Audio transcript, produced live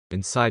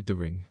Inside the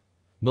ring,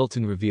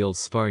 Milton reveals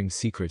sparring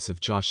secrets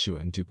of Joshua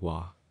and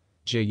Dubois.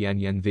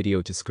 Yan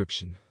video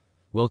description.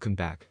 Welcome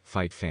back,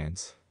 fight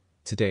fans.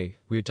 Today,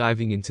 we're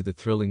diving into the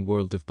thrilling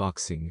world of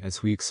boxing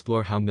as we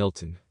explore how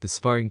Milton, the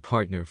sparring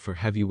partner for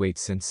heavyweight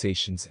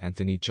sensations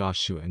Anthony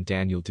Joshua and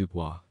Daniel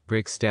Dubois,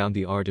 breaks down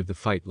the art of the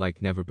fight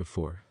like never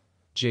before.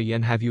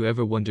 Yan, have you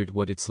ever wondered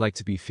what it's like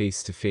to be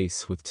face to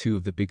face with two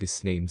of the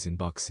biggest names in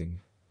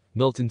boxing?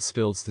 Milton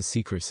spills the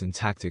secrets and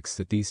tactics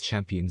that these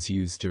champions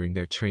use during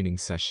their training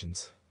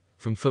sessions.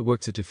 From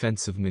footwork to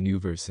defensive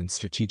maneuvers and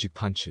strategic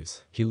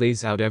punches, he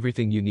lays out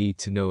everything you need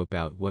to know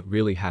about what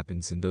really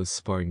happens in those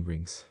sparring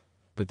rings.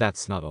 But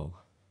that's not all.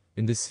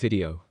 In this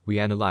video, we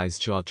analyze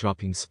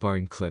jaw-dropping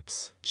sparring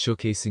clips,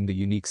 showcasing the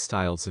unique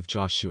styles of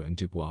Joshua and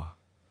Dubois.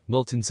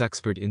 Milton's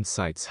expert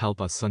insights help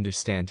us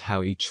understand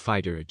how each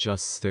fighter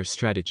adjusts their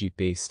strategy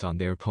based on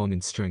their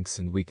opponent's strengths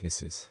and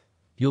weaknesses.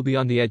 You'll be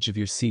on the edge of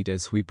your seat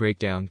as we break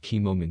down key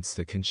moments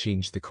that can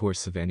change the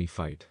course of any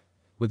fight.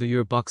 Whether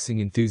you're a boxing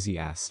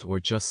enthusiast or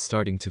just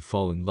starting to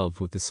fall in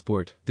love with the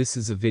sport, this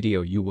is a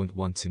video you won't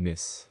want to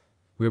miss.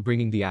 We're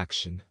bringing the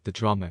action, the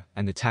drama,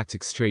 and the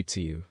tactics straight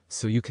to you,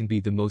 so you can be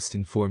the most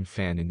informed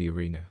fan in the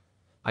arena.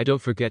 Don't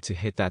forget to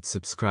hit that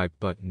subscribe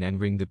button and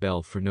ring the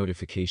bell for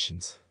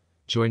notifications.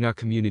 Join our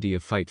community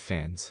of fight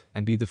fans,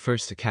 and be the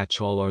first to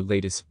catch all our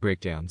latest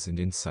breakdowns and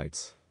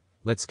insights.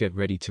 Let's get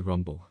ready to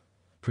rumble.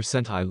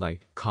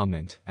 Like,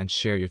 comment, and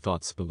share your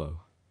thoughts below.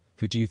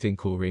 Who do you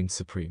think will reign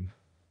supreme?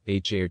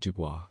 AJ or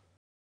Dubois?